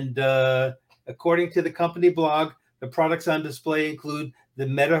 And according to the company blog, the products on display include the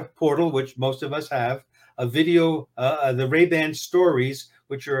Meta Portal, which most of us have, a video, the Ray-Ban Stories,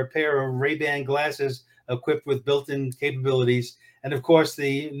 which are a pair of Ray-Ban glasses equipped with built-in capabilities, and of course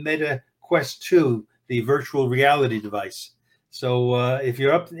the Meta Quest 2, the virtual reality device. So if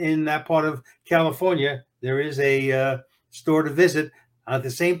you're up in that part of California, there is a store to visit. At the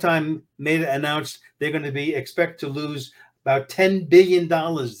same time, Meta announced they're going to expect to lose about $10 billion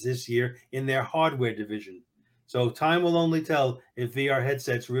this year in their hardware division. So time will only tell if VR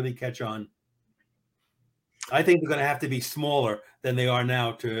headsets really catch on. I think they're going to have to be smaller than they are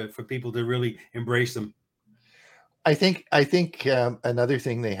now for people to really embrace them. I think another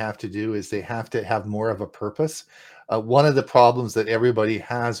thing they have to do is they have to have more of a purpose. One of the problems that everybody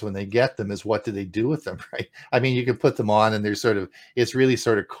has when they get them is, what do they do with them, right? I mean, you can put them on and it's really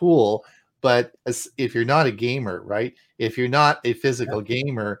sort of cool, but if you're not a gamer, right? If you're not a physical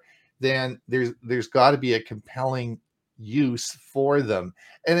gamer, then there's got to be a compelling use for them.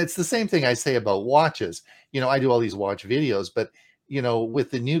 And it's the same thing I say about watches. I do all these watch videos, but with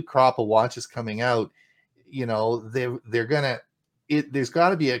the new crop of watches coming out, there's got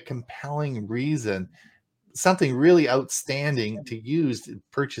to be a compelling reason, something really outstanding to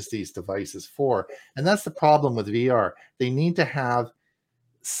purchase these devices for. And that's the problem with VR. They need to have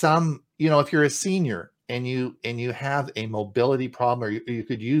some, if you're a senior and you have a mobility problem, or you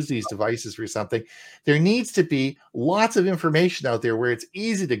could use these devices for something, there needs to be lots of information out there where it's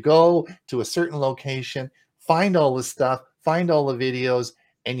easy to go to a certain location, find all the stuff, find all the videos,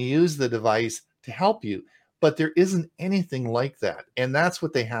 and use the device to help you. But there isn't anything like that, and that's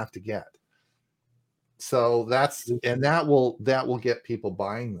what they have to get. So that will get people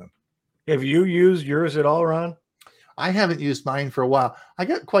buying them. Have you used yours at all, Ron? I haven't used mine for a while. I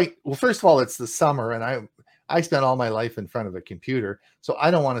got well, first of all, it's the summer, and I spent all my life in front of a computer, so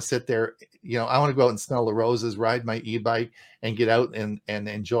I don't want to sit there. I want to go out and smell the roses, ride my e-bike, and get out and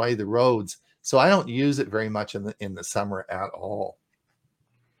enjoy the roads. So I don't use it very much in the summer at all.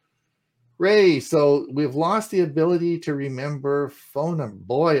 Ray, so we've lost the ability to remember phone number.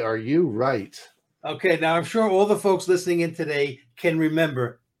 Boy, are you right. Okay, now I'm sure all the folks listening in today can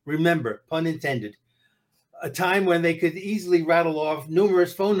remember, pun intended, a time when they could easily rattle off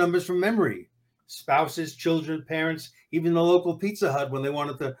numerous phone numbers from memory. Spouses, children, parents, even the local Pizza Hut when they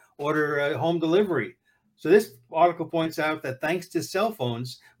wanted to order home delivery. So this article points out that thanks to cell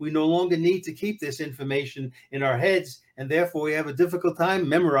phones, we no longer need to keep this information in our heads, and therefore we have a difficult time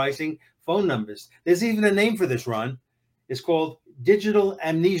memorizing phone numbers. There's even a name for this, Ron. It's called digital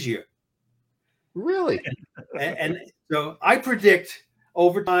amnesia. Really? And so I predict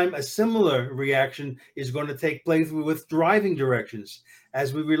over time, a similar reaction is going to take place with driving directions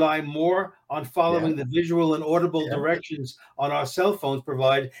as we rely more on following the visual and audible directions on our cell phones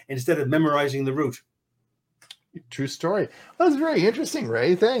provide instead of memorizing the route. True story. That's very interesting,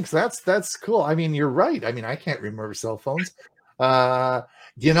 Ray. Thanks. That's cool. I mean, you're right. I mean, I can't remember cell phones. But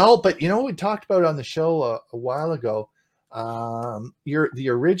we talked about on the show a while ago. The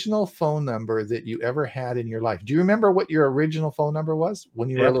original phone number that you ever had in your life. Do you remember what your original phone number was when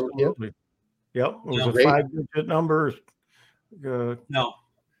you were a little kid? Yep, it was a 5-digit number. No,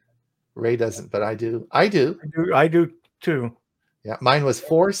 Ray doesn't, but I do. I do too. Yeah, mine was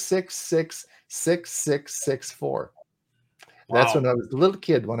 4666664. That's when I was a little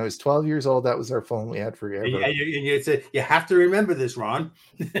kid. When I was 12 years old, that was our phone we had forever. Yeah, and you said you have to remember this, Ron.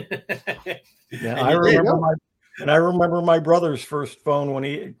 I remember my brother's first phone when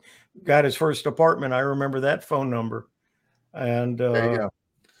he got his first apartment. I remember that phone number, and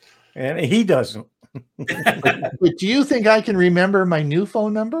he doesn't. But do you think I can remember my new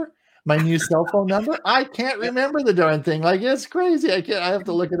phone number? My new cell phone number? I can't remember the darn thing. Like, it's crazy. I have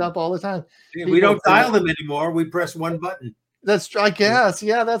to look it up all the time. We don't dial them anymore. We press one button. I guess.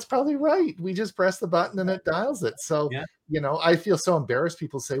 Yeah, that's probably right. We just press the button and it dials it. So, I feel so embarrassed.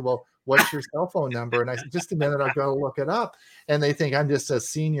 People say, well, what's your cell phone number? And I said, just a minute, I'll go look it up. And they think I'm just a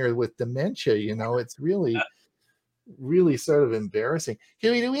senior with dementia. It's really, really sort of embarrassing.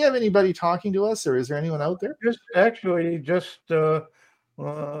 Huey, do we have anybody talking to us, or is there anyone out there? Just a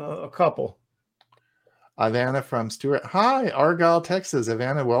couple. Ivana from Stewart. Hi, Argyle, Texas.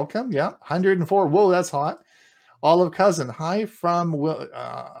 Ivana, welcome. Yeah, 104. Whoa, that's hot. Olive Cousin. Hi from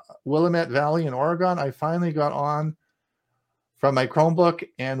Willamette Valley in Oregon. I finally got on from my Chromebook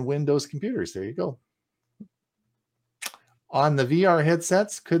and Windows computers. There you go. On the VR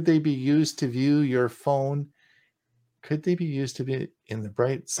headsets, could they be used to view your phone? Could they be used to be in the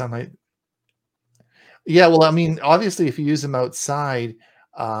bright sunlight? Yeah, well, I mean, obviously, if you use them outside,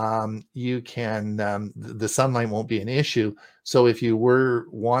 you can, the sunlight won't be an issue. So if you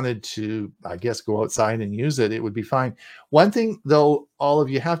wanted to, I guess, go outside and use it, it would be fine. One thing, though, all of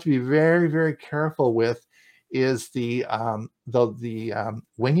you have to be very, very careful with is when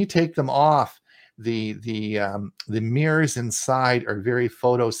you take them off, the mirrors inside are very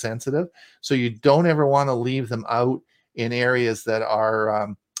photosensitive. So you don't ever want to leave them out in areas that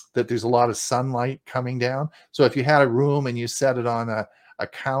are that there's a lot of sunlight coming down. So if you had a room and you set it on a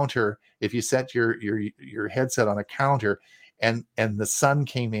counter, if you set your headset on a counter and the sun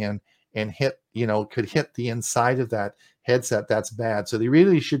came in and could hit the inside of that headset, that's bad. So they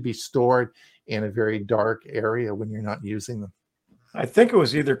really should be stored in a very dark area when you're not using them. I think it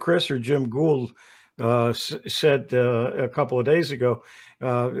was either Chris or Jim Gould said a couple of days ago,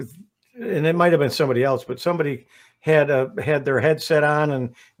 and it might have been somebody else, but somebody had their headset on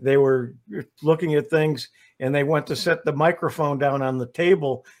and they were looking at things and they went to set the microphone down on the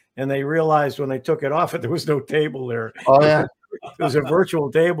table and they realized when they took it off that there was no table there. Oh yeah. It was a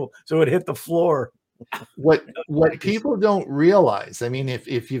virtual table, so it hit the floor. What people don't realize, I mean,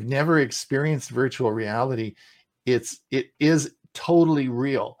 if you've never experienced virtual reality, it is totally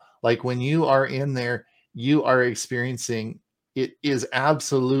real. Like when you are in there, you are experiencing, it is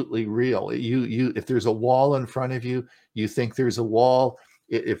absolutely real. If there's a wall in front of you, you think there's a wall.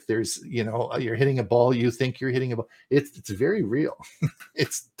 If there's, you're hitting a ball, you think you're hitting a ball. It's very real.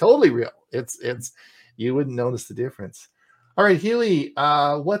 It's totally real. You wouldn't notice the difference. All right, Huey,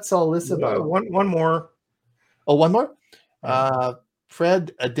 what's all this about? One more. Oh, one more? Yeah.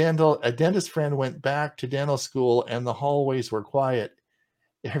 Fred, a dentist friend went back to dental school and the hallways were quiet.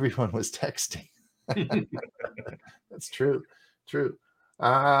 Everyone was texting. That's true. True.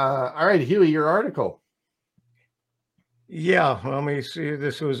 All right, Huey, your article. Yeah, let me see.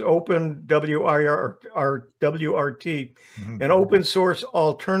 This was Open WRT, an open source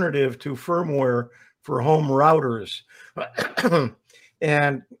alternative to firmware for home routers.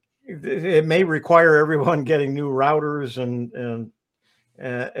 And it may require everyone getting new routers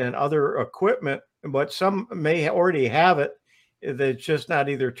and other equipment, but some may already have it. It's just not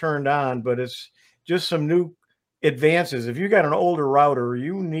either turned on, but it's just some new advances. If you got an older router,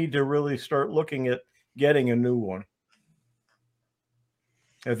 you need to really start looking at getting a new one.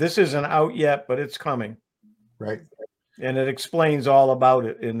 This isn't out yet, but it's coming. Right. And it explains all about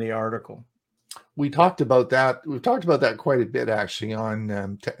it in the article. We talked about that. We've talked about that quite a bit, actually, on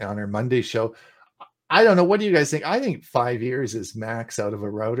our Monday show. I don't know. What do you guys think? I think 5 years is max out of a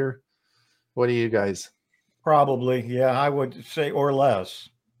router. What do you guys? Probably. Yeah, I would say, or less.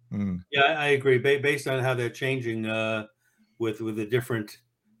 Yeah, I agree. Based on how they're changing with the different,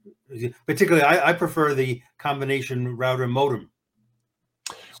 particularly, I prefer the combination router modem.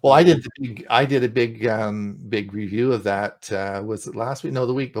 Well, I did a big review of that. Was it last week? No,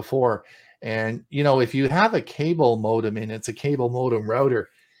 the week before. And if you have a cable modem and it's a cable modem router,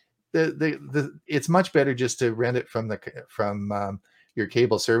 it's much better just to rent it from your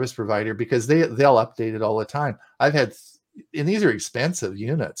cable service provider, because they'll update it all the time. I've had, and these are expensive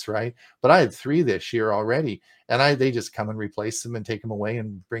units, right? But I had 3 this year already, and they just come and replace them and take them away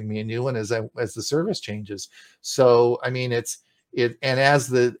and bring me a new one as the service changes. So I mean, and as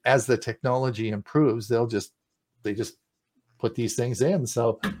the technology improves, they just put these things in.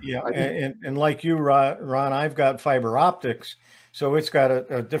 So yeah, and like you, Ron, I've got fiber optics, so it's got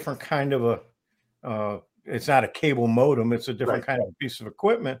a different kind of it's not a cable modem, it's a different kind of piece of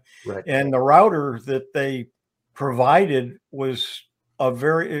equipment. Right. And the router that they provided was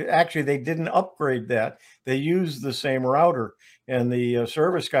actually they didn't upgrade that. They used the same router, and the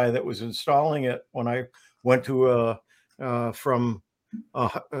service guy that was installing it, when I went to from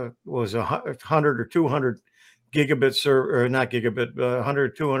was 100 or 200 gigabit server, or not gigabit,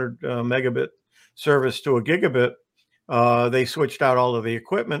 100, 200 megabit service to a gigabit. They switched out all of the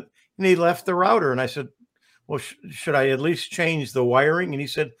equipment, and he left the router. And I said, well, should I at least change the wiring? And he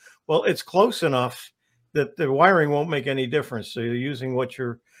said, well, it's close enough that the wiring won't make any difference. So you're using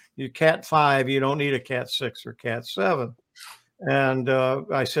your Cat 5, you don't need a Cat 6 or Cat 7. And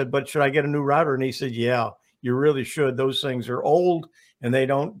I said, but should I get a new router? And he said, yeah, you really should. Those things are old and they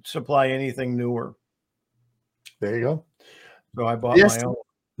don't supply anything newer. There you go. So I bought my own.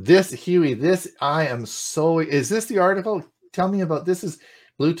 Huey, is this the article? Tell me about this. Is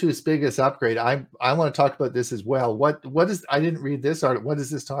Bluetooth's biggest upgrade. I want to talk about this as well. I didn't read this article. What does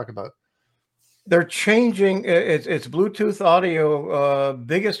this talk about? They're changing. It's Bluetooth audio.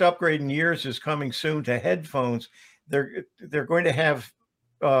 Biggest upgrade in years is coming soon to headphones. They're going to have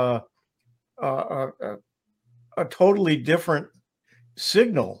a totally different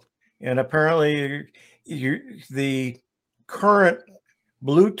signal, and apparently the current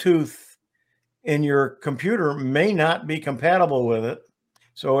Bluetooth in your computer may not be compatible with it.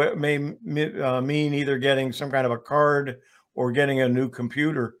 So it may mean either getting some kind of a card or getting a new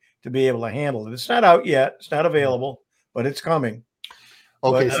computer to be able to handle it. It's not out yet. It's not available, but it's coming.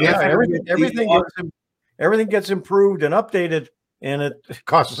 Okay. But, so everything gets improved and updated, and it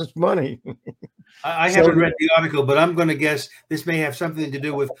costs us money. I haven't read the article, but I'm going to guess this may have something to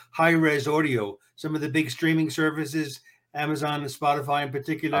do with high-res audio. Some of the big streaming services, Amazon and Spotify in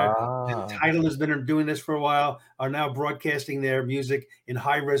particular, and Tidal has been doing this for a while, are now broadcasting their music in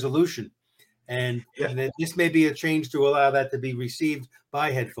high resolution. And this may be a change to allow that to be received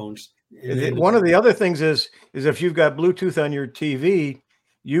by headphones. One of the other things is if you've got Bluetooth on your TV,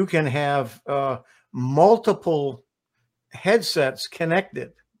 you can have multiple headsets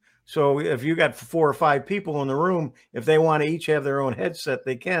connected. So if you got 4 or 5 people in the room, if they want to each have their own headset,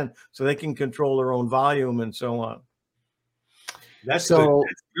 they can, so they can control their own volume and so on. That's good.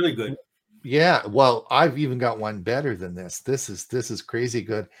 That's really good. Yeah. Well, I've even got one better than this. This is crazy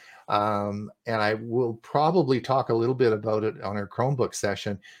good. And I will probably talk a little bit about it on our Chromebook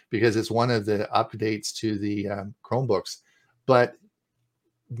session, because it's one of the updates to the Chromebooks. But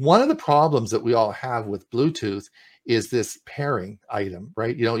one of the problems that we all have with Bluetooth is this pairing item,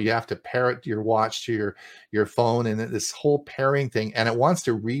 right? You have to pair it to your watch, to your phone, and this whole pairing thing, and it wants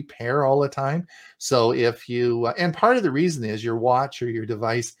to repair all the time. So if you, and part of the reason is your watch or your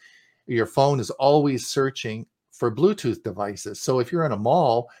device, your phone is always searching for Bluetooth devices. So if you're in a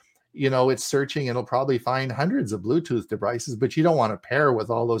mall, it's searching, it'll probably find hundreds of Bluetooth devices, but you don't want to pair with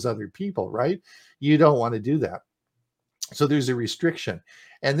all those other people, right? You don't want to do that. So there's a restriction,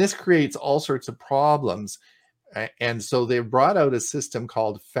 and this creates all sorts of problems. And so they've brought out a system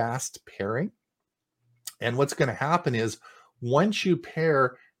called fast pairing. And what's going to happen is once you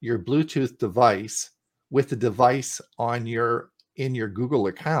pair your Bluetooth device with the device in your Google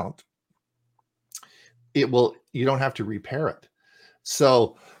account, you don't have to repair it.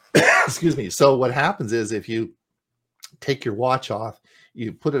 So, excuse me. So what happens is if you take your watch off,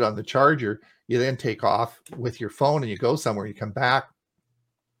 you put it on the charger, you then take off with your phone and you go somewhere, you come back,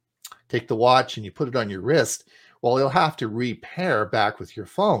 take the watch and you put it on your wrist. Well, you'll have to repair back with your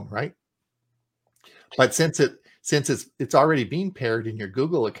phone, right? But since it's already been paired in your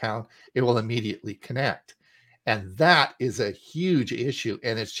Google account, it will immediately connect. And that is a huge issue.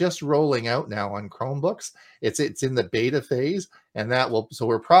 And it's just rolling out now on Chromebooks. It's in the beta phase, and so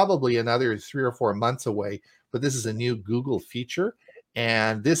we're probably another 3 or 4 months away, but this is a new Google feature,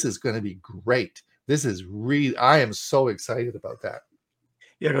 and this is going to be great. I am so excited about that.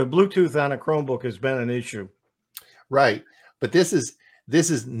 Yeah, the Bluetooth on a Chromebook has been an issue. Right. But this is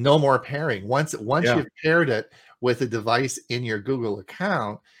no more pairing. Once you've paired it with a device in your Google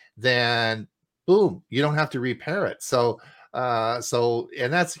account, then boom, you don't have to repair it. So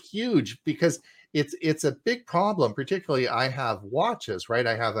and that's huge because it's a big problem. Particularly, I have watches, right?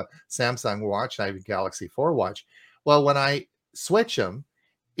 I have a Samsung watch, I have a Galaxy 4 watch. Well, when I switch them,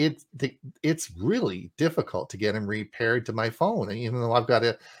 it's really difficult to get them repaired to my phone. And even though I've got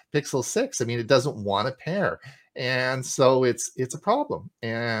a Pixel 6, I mean, it doesn't want to pair. And so it's a problem,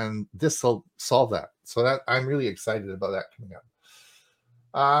 and this will solve that. So that I'm really excited about that coming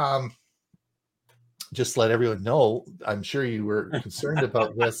up. Just let everyone know, I'm sure you were concerned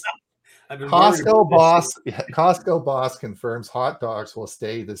about this. Costco boss confirms hot dogs will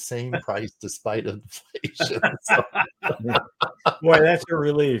stay the same price despite inflation. So, boy, that's a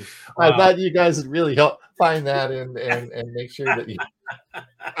relief. I thought you guys would really help find that and make sure that you.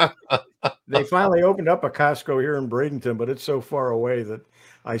 They finally opened up a Costco here in Bradenton, but it's so far away that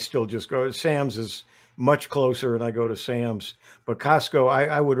I still just go. Sam's is much closer, and I go to Sam's. But Costco,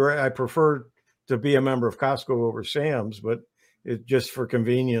 I prefer to be a member of Costco over Sam's, but it just for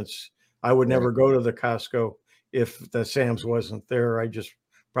convenience. I would never go to the Costco if the Sam's wasn't there. I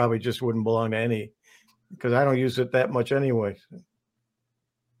probably wouldn't belong to any because I don't use it that much anyway.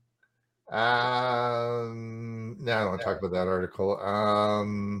 No, I don't want to talk about that article.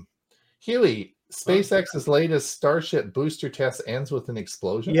 Huey, SpaceX's latest Starship booster test ends with an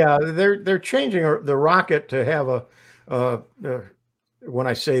explosion. Yeah, they're changing the rocket to have when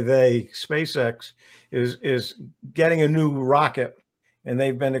I say SpaceX is getting a new rocket, and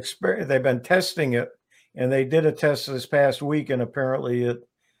they've been testing it, and they did a test this past week, and apparently it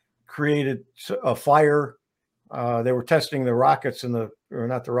created a fire. They were testing the rockets or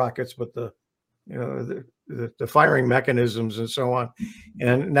not the rockets, but the firing mechanisms and so on.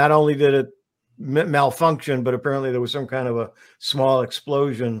 And not only did it malfunction, but apparently there was some kind of a small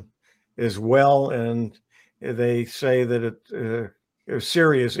explosion as well. And they say that there's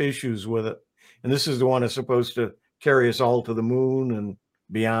serious issues with it. And this is the one that's supposed to carry us all to the moon and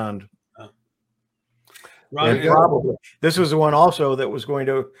beyond. Right. Probably this was the one also that was going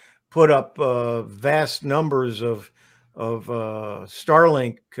to put up vast numbers of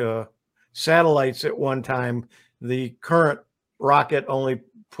Starlink satellites at one time. The current rocket only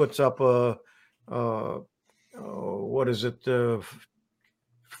puts up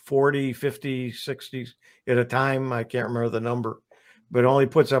 40, 50, 60 at a time. I can't remember the number, but only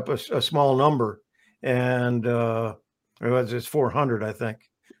puts up a small number. And it's 400, I think.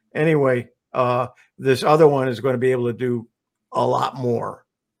 Anyway, this other one is going to be able to do a lot more.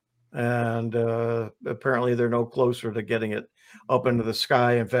 And apparently they're no closer to getting it up into the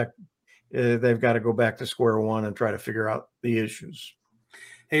sky. In fact, they've got to go back to square one and try to figure out the issues.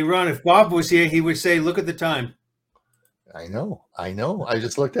 Hey, Ron, if Bob was here, he would say, look at the time. I know. I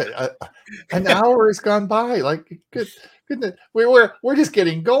just looked at an hour has gone by. Like, goodness, we're just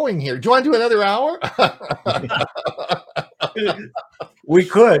getting going here. Do you want to do another hour? We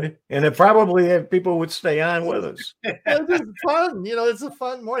could, and it probably people would stay on with us. It's fun. It's a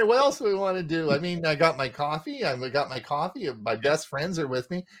fun morning. What else do we want to do? I mean, I got my coffee. My best friends are with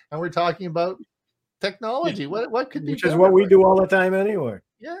me, and we're talking about technology. What could be? Which is what we do all the time anyway.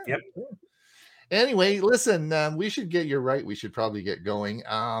 Yeah. Yep. Anyway, listen, you're right. We should probably get going.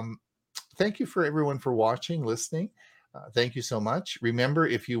 Thank you for everyone for watching, listening. Thank you so much. Remember,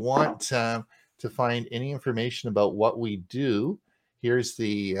 if you want to find any information about what we do here's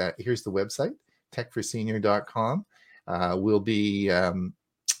the website, techforsenior.com. We'll be and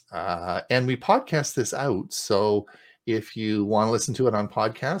we podcast this out. So if you want to listen to it on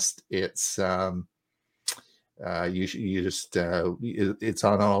podcast, it's it's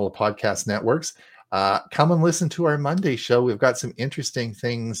on all the podcast networks. Come and listen to our Monday show. We've got some interesting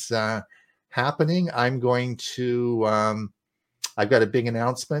things happening. I'm going to I've got a big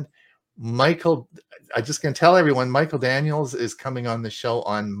announcement. Michael, I'm just going to tell everyone, Michael Daniels is coming on the show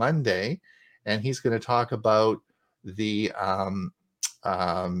on Monday, and he's going to talk about the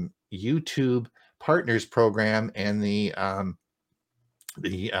YouTube Partners Program and the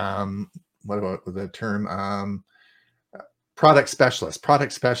what about the term product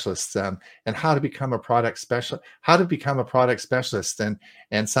specialists, and how to become a product specialist, and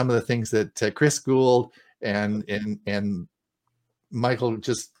some of the things that Chris Gould and Michael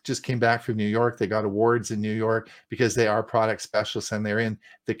just came back from New York. They got awards in New York because they are product specialists and they're in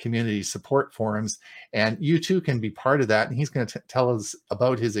the community support forums. And you too can be part of that. And he's going to tell us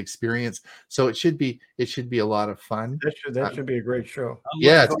about his experience. So it should be a lot of fun. That should be a great show.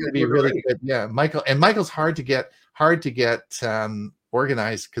 Yeah, it's going to be really good. Yeah, Michael's hard to get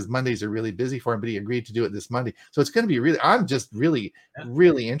organized because Mondays are really busy for him, but he agreed to do it this Monday. So it's going to be really. I'm just really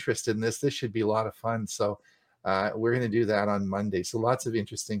interested in this. This should be a lot of fun. So. We're going to do that on Monday. So lots of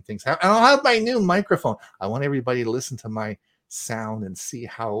interesting things. And I'll have my new microphone. I want everybody to listen to my sound and see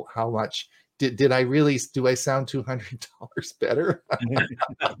how much did I really, do I sound $200 better?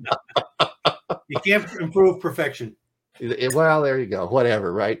 You can't improve perfection. Well, there you go.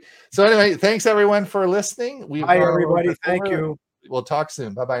 Whatever, right? So anyway, thanks everyone for listening. Hi, everybody. Thank you. We'll talk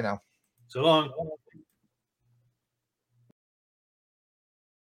soon. Bye-bye now. So long.